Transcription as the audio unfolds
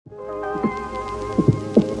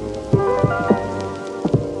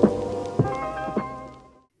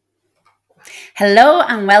Hello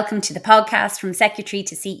and welcome to the podcast From Secretary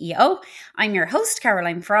to CEO. I'm your host,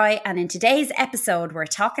 Caroline Fry, and in today's episode, we're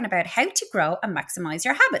talking about how to grow and maximize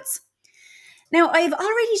your habits. Now, I've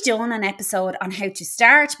already done an episode on how to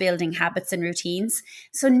start building habits and routines,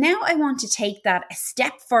 so now I want to take that a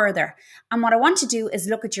step further. And what I want to do is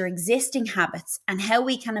look at your existing habits and how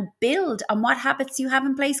we can build on what habits you have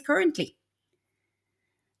in place currently.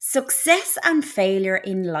 Success and failure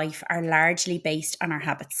in life are largely based on our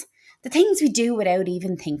habits. The things we do without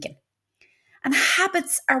even thinking. And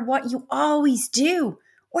habits are what you always do,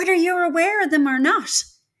 whether you're aware of them or not.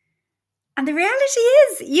 And the reality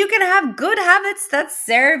is, you can have good habits that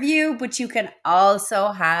serve you, but you can also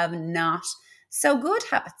have not so good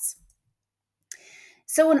habits.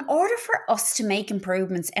 So in order for us to make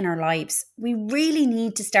improvements in our lives, we really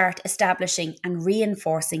need to start establishing and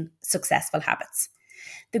reinforcing successful habits.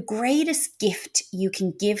 The greatest gift you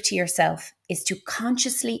can give to yourself is to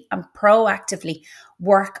consciously and proactively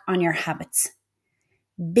work on your habits.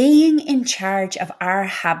 Being in charge of our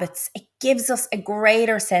habits, it gives us a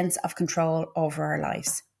greater sense of control over our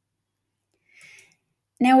lives.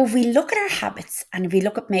 Now, if we look at our habits and if we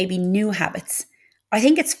look at maybe new habits, I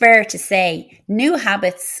think it's fair to say new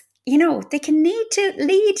habits, they can need to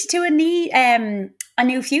lead to a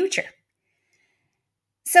new future.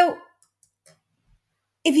 So,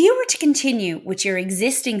 if you were to continue with your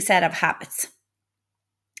existing set of habits,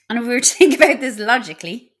 and if we were to think about this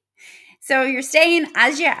logically, so you're staying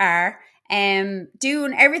as you are,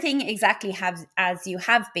 doing everything exactly as you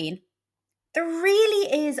have been, there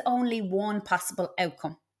really is only one possible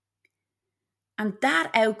outcome. And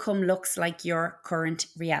that outcome looks like your current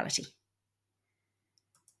reality.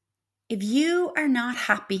 If you are not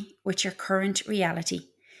happy with your current reality,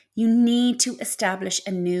 you need to establish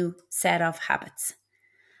a new set of habits.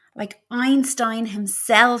 Like Einstein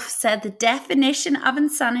himself said, the definition of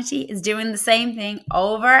insanity is doing the same thing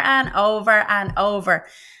over and over and over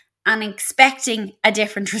and expecting a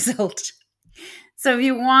different result. So if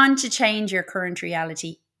you want to change your current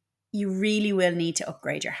reality, you really will need to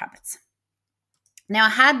upgrade your habits. Now, I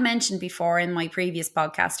had mentioned before in my previous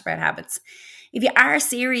podcast about habits, if you are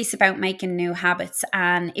serious about making new habits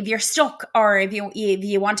and if you're stuck or if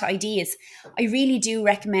you want ideas, I really do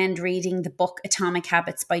recommend reading the book Atomic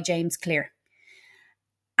Habits by James Clear.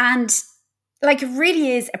 And it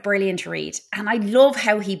really is a brilliant read. And I love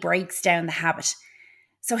how he breaks down the habit.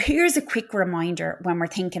 So here's a quick reminder when we're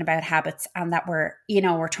thinking about habits and that we're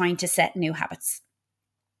trying to set new habits.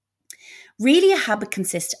 Really, a habit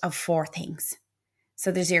consists of 4 things. So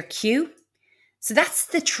there's your cue. So that's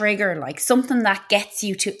the trigger, like something that gets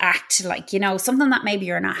you to act, something that maybe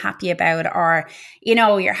you're not happy about, or,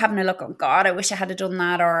 you're having a look, oh God, I wish I had done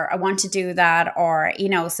that, or I want to do that, or,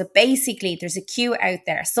 so basically there's a cue out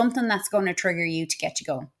there, something that's going to trigger you to get you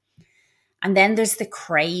going. And then there's the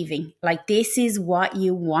craving, like this is what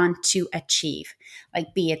you want to achieve,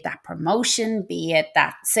 like be it that promotion, be it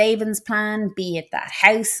that savings plan, be it that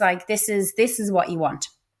house, like this is what you want.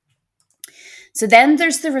 So then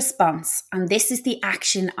there's the response, and this is the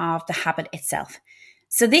action of the habit itself.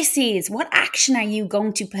 So this is, what action are you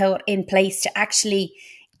going to put in place to actually,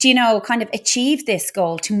 kind of achieve this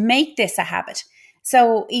goal, to make this a habit?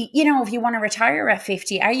 So, if you want to retire at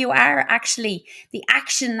 50, the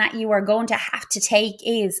action that you are going to have to take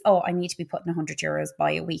is, I need to be putting €100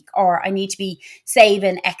 by a week, or I need to be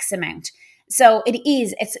saving X amount. So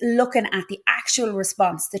it's looking at the actual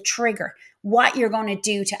response, the trigger, what you're going to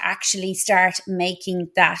do to actually start making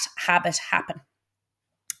that habit happen.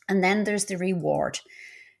 And then there's the reward.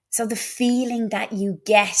 So the feeling that you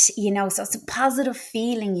get, so it's a positive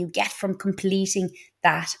feeling you get from completing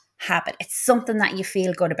that habit. It's something that you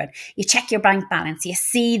feel good about. You check your bank balance, you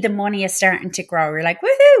see the money is starting to grow. You're like,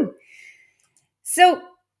 woohoo! So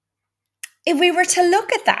if we were to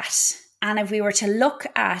look at that, and if we were to look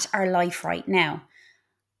at our life right now,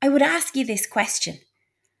 I would ask you this question.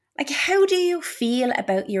 How do you feel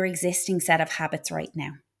about your existing set of habits right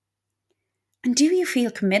now? And do you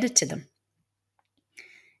feel committed to them?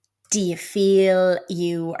 Do you feel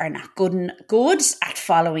you are not good at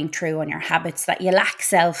following through on your habits, that you lack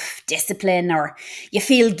self-discipline, or you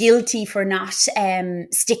feel guilty for not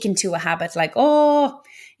sticking to a habit, like, I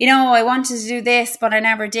wanted to do this, but I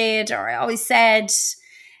never did, or I always said,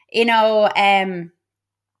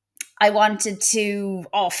 I wanted to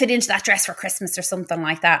fit into that dress for Christmas or something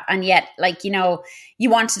like that. And yet, you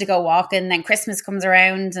wanted to go walking, then Christmas comes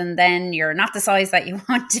around and then you're not the size that you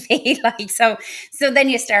want to be. So then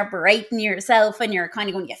you start berating yourself and you're kind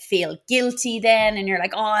of going to feel guilty then. And you're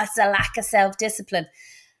like, it's a lack of self-discipline.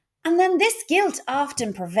 And then this guilt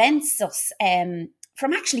often prevents us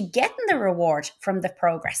from actually getting the reward from the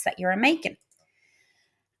progress that you're making.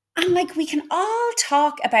 And like, we can all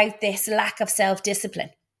talk about this lack of self-discipline,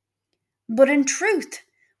 but in truth,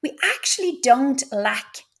 we actually don't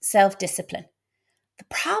lack self-discipline. The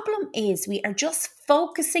problem is we are just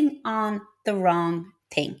focusing on the wrong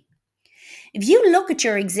thing. If you look at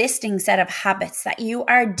your existing set of habits that you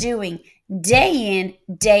are doing day in,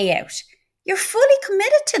 day out, you're fully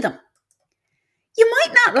committed to them. You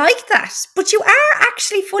might not like that, but you are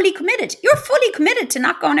actually fully committed. You're fully committed to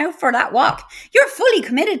not going out for that walk. You're fully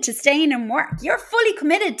committed to staying in work. You're fully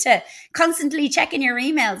committed to constantly checking your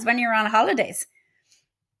emails when you're on holidays.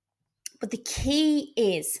 But the key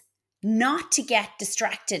is not to get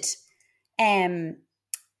distracted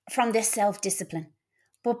from this self-discipline,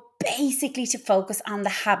 but basically to focus on the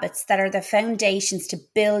habits that are the foundations to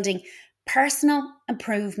building personal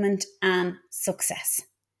improvement and success.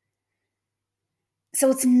 So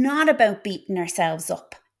it's not about beating ourselves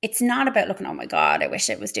up. It's not about looking, oh my God, I wish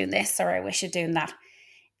I was doing this or I wish I was doing that.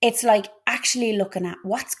 It's like actually looking at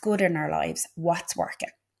what's good in our lives, what's working.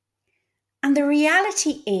 And the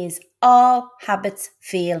reality is all habits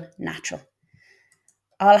feel natural.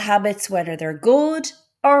 All habits, whether they're good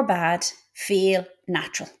or bad, feel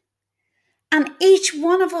natural. And each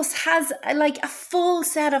one of us has like a full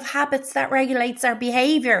set of habits that regulates our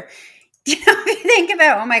behavior. You think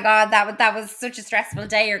about, oh my God, that was such a stressful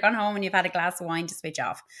day. You're gone home and you've had a glass of wine to switch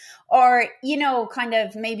off. Or, kind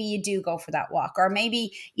of maybe you do go for that walk. Or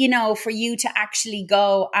maybe, for you to actually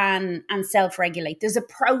go and self-regulate. There's a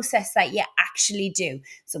process that you actually do.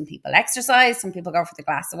 Some people exercise, some people go for the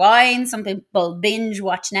glass of wine, some people binge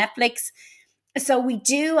watch Netflix. So we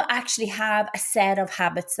do actually have a set of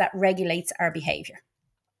habits that regulates our behavior.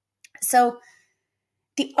 So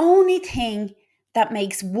the only thing that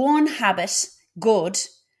makes one habit good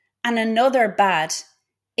and another bad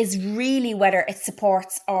is really whether it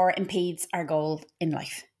supports or impedes our goal in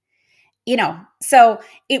life. So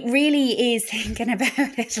it really is thinking about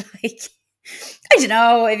it like, I don't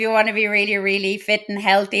know, if you want to be really, really fit and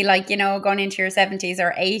healthy, like, going into your 70s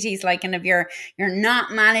or 80s, like, and if you're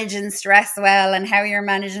not managing stress well, and how you're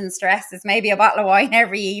managing stress is maybe a bottle of wine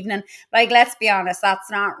every evening. Like, let's be honest,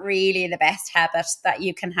 that's not really the best habit that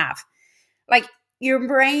you can have. Like, your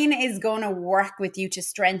brain is going to work with you to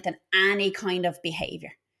strengthen any kind of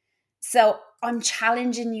behavior. So I'm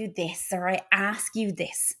challenging you this, or I ask you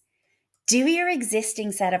this. Do your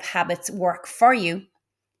existing set of habits work for you,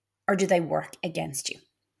 or do they work against you?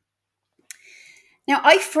 Now,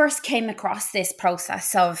 I first came across this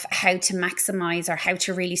process of how to maximize or how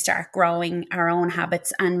to really start growing our own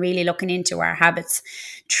habits and really looking into our habits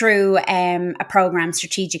through a program,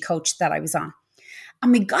 Strategic Coach, that I was on.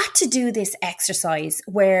 And we got to do this exercise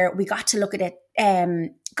where we got to look at it,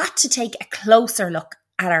 got to take a closer look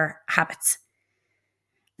at our habits.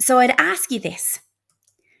 So I'd ask you this.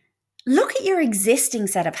 Look at your existing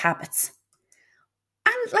set of habits.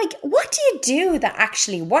 And like, what do you do that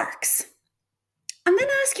actually works? And then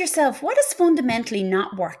ask yourself, what is fundamentally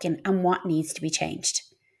not working and what needs to be changed?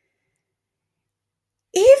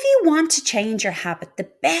 If you want to change your habit, the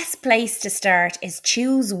best place to start is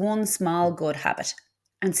choose one small good habit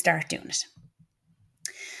and start doing it.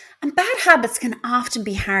 And bad habits can often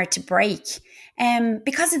be hard to break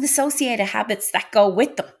because of the associated habits that go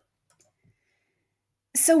with them.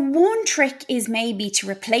 So one trick is maybe to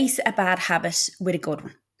replace a bad habit with a good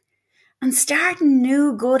one. And starting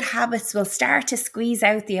new good habits will start to squeeze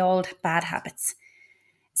out the old bad habits.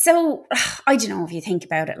 So I don't know if you think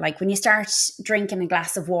about it, like when you start drinking a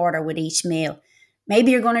glass of water with each meal,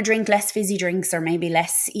 maybe you're going to drink less fizzy drinks or maybe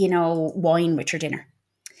less, wine with your dinner.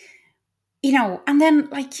 And then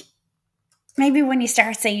like maybe when you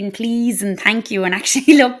start saying please and thank you and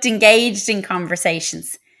actually looked engaged in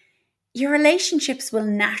conversations, your relationships will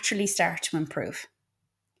naturally start to improve.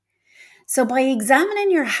 So by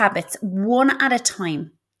examining your habits one at a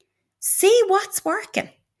time, see what's working,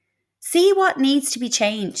 see what needs to be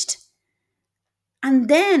changed. And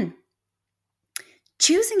then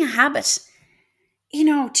choosing a habit,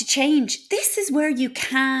 to change, this is where you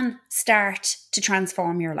can start to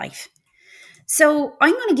transform your life. So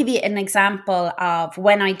I'm going to give you an example of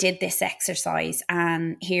when I did this exercise,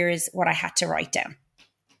 and here's what I had to write down.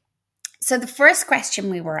 So the first question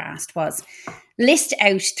we were asked was, list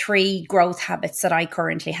out 3 growth habits that I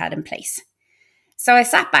currently had in place. So I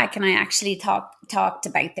sat back and I actually talked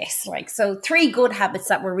about this. So 3 good habits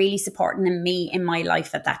that were really supporting me in my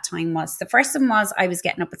life at that time was, the first one was I was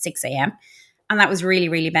getting up at 6 a.m. And that was really,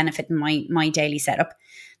 really benefiting my daily setup.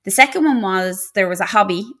 The second one was there was a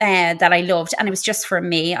hobby that I loved, and it was just for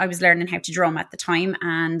me. I was learning how to drum at the time,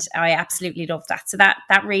 and I absolutely loved that. So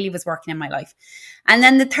that really was working in my life. And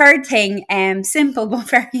then the third thing, simple but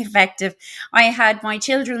very effective, I had my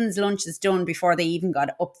children's lunches done before they even got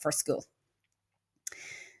up for school.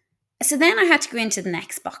 So then I had to go into the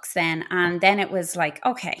next box then, and then it was like,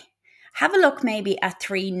 okay, have a look maybe at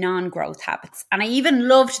 3 non-growth habits. And I even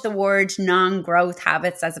loved the word non-growth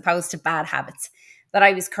habits as opposed to bad habits that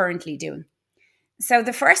I was currently doing. So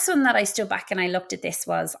the first one that I stood back and I looked at this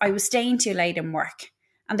was I was staying too late in work.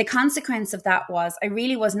 And the consequence of that was I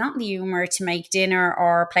really was not in the humour to make dinner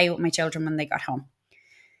or play with my children when they got home.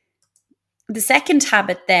 The second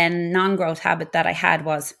habit then, non-growth habit that I had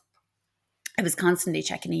was I was constantly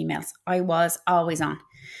checking emails. I was always on.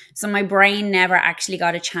 So my brain never actually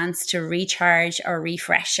got a chance to recharge or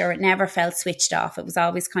refresh, or it never felt switched off. It was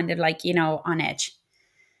always kind of like, on edge.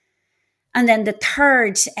 And then the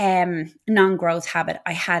third non-growth habit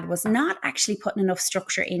I had was not actually putting enough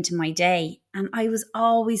structure into my day. And I was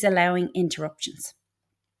always allowing interruptions.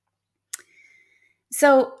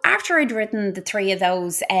 So after I'd written the 3 of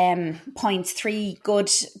those points, 3 good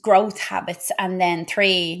growth habits and then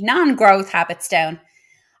 3 non-growth habits down,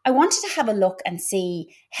 I wanted to have a look and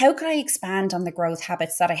see how could I expand on the growth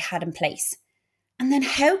habits that I had in place? And then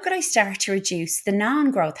how could I start to reduce the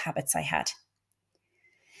non-growth habits I had?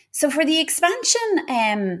 So for the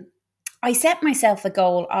expansion, I set myself a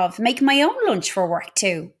goal of making my own lunch for work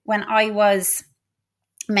too when I was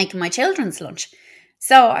making my children's lunch.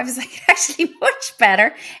 So I was like actually much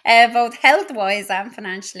better, both health-wise and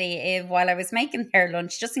financially, while I was making their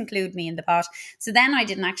lunch, just include me in the pot. So then I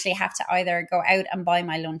didn't actually have to either go out and buy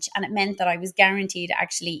my lunch, and it meant that I was guaranteed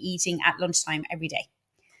actually eating at lunchtime every day.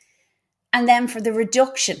 And then for the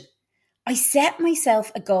reduction, I set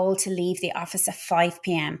myself a goal to leave the office at 5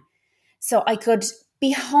 p.m. so I could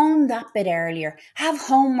be home that bit earlier, have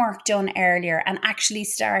homework done earlier, and actually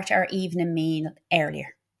start our evening meal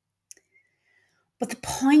earlier. But the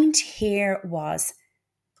point here was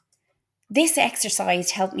this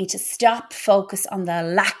exercise helped me to stop focus on the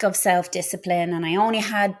lack of self-discipline and I only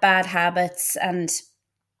had bad habits. And,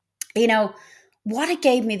 what it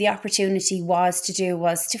gave me the opportunity was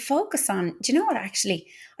to focus on, do you know what, actually,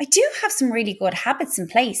 I do have some really good habits in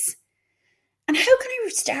place. And how can I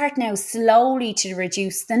start now slowly to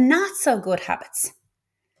reduce the not so good habits?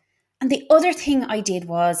 And the other thing I did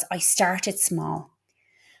was I started small.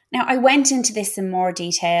 Now, I went into this in more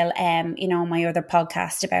detail, my other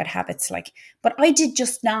podcast about habits, but I did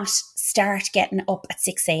just not start getting up at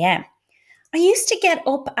 6 a.m. I used to get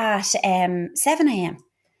up at 7 a.m.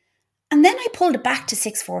 and then I pulled it back to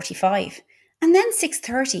 6:45 and then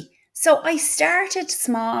 6:30. So I started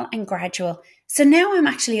small and gradual. So now I'm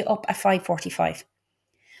actually up at 5:45.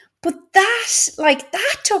 But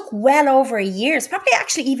that took well over a year, probably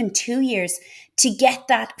actually even 2 years to get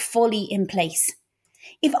that fully in place.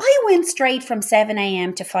 If I went straight from 7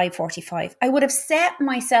 a.m. to 5:45, I would have set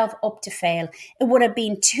myself up to fail. It would have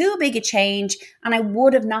been too big a change and I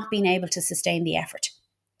would have not been able to sustain the effort.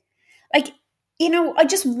 I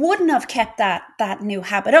just wouldn't have kept that new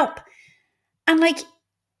habit up. And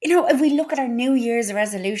if we look at our New Year's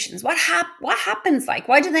resolutions, what happens?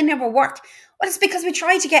 Why do they never work? Well, it's because we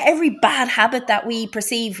try to get every bad habit that we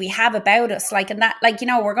perceive we have about us,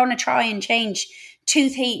 we're going to try and change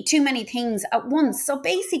too many things at once. So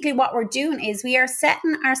basically what we're doing is we are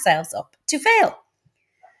setting ourselves up to fail.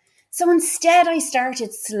 So instead I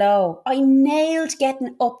started slow. I nailed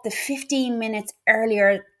getting up the 15 minutes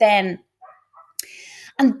earlier then.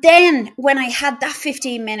 And then when I had that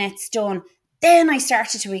 15 minutes done, then I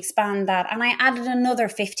started to expand that and I added another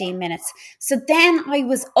 15 minutes. So then I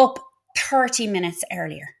was up 30 minutes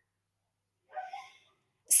earlier.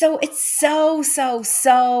 So it's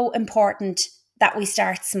so important that we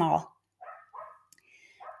start small.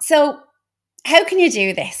 So how can you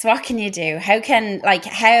do this? What can you do?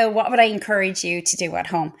 What would I encourage you to do at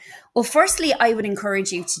home? Well, firstly, I would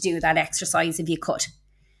encourage you to do that exercise if you could.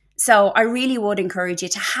 So I really would encourage you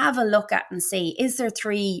to have a look at and see,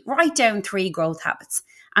 write down 3 growth habits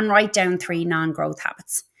and write down 3 non-growth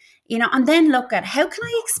habits, and then look at how can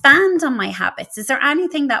I expand on my habits? Is there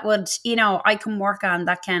anything that would, I can work on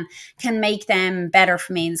that can make them better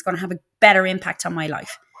for me and is going to have a better impact on my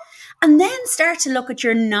life? And then start to look at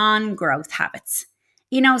your non-growth habits,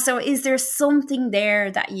 so is there something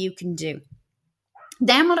there that you can do?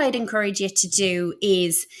 Then what I'd encourage you to do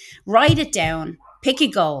is write it down. Pick a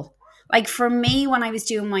goal. For me, when I was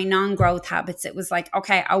doing my non-growth habits, it was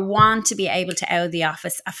okay, I want to be able to out of the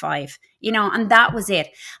office at 5, and that was it.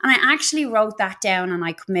 And I actually wrote that down and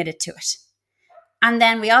I committed to it. And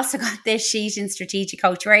then we also got this sheet in Strategic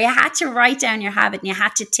Coach where you had to write down your habit and you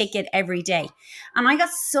had to tick it every day. And I got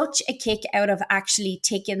such a kick out of actually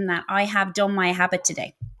ticking that I have done my habit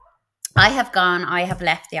today. I have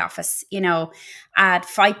left the office, at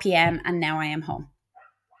 5 p.m. and now I am home.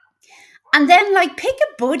 And then pick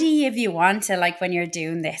a buddy if you want to, when you're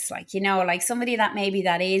doing this, somebody that maybe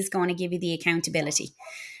that is going to give you the accountability.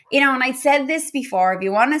 And I said this before, if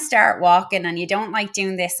you want to start walking and you don't like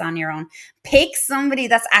doing this on your own, pick somebody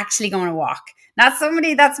that's actually going to walk. Not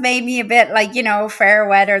somebody that's maybe a bit fair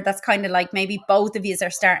weather. That's kind of maybe both of you are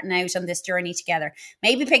starting out on this journey together.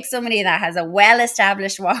 Maybe pick somebody that has a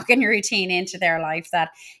well-established walking routine into their life that,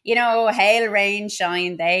 hail, rain,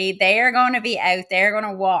 shine, they are going to be out, they're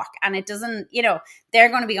going to walk. And it doesn't, they're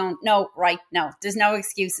going to be going, no, there's no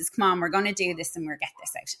excuses. Come on, we're going to do this and we'll get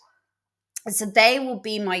this out. So they will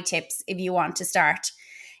be my tips if you want to start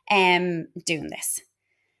doing this.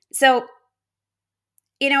 So,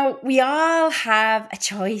 we all have a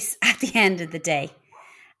choice at the end of the day.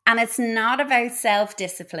 And it's not about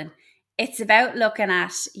self-discipline. It's about looking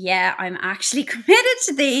at, I'm actually committed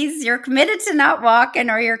to these. You're committed to not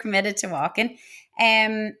walking or you're committed to walking.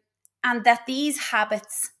 And that these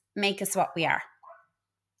habits make us what we are.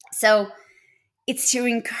 So it's to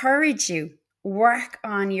encourage you, work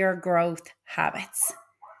on your growth habits.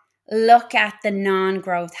 Look at the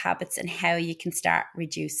non-growth habits and how you can start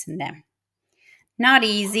reducing them. Not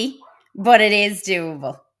easy, but it is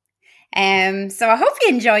doable. So I hope you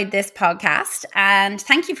enjoyed this podcast and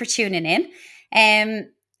thank you for tuning in.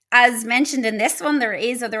 As mentioned in this one, there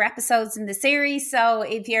is other episodes in the series. So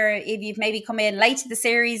if you've maybe come in late to the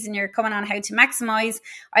series and you're coming on how to maximize,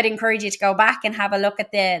 I'd encourage you to go back and have a look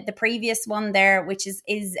at the previous one there, which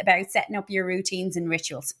is about setting up your routines and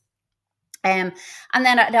rituals. And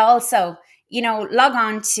then I'd also, log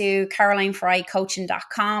on to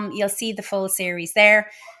carolinefrycoaching.com. You'll see the full series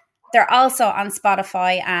there. They're also on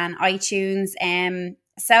Spotify and iTunes.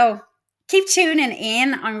 So keep tuning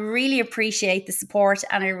in. I really appreciate the support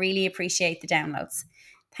and I really appreciate the downloads.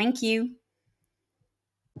 Thank you.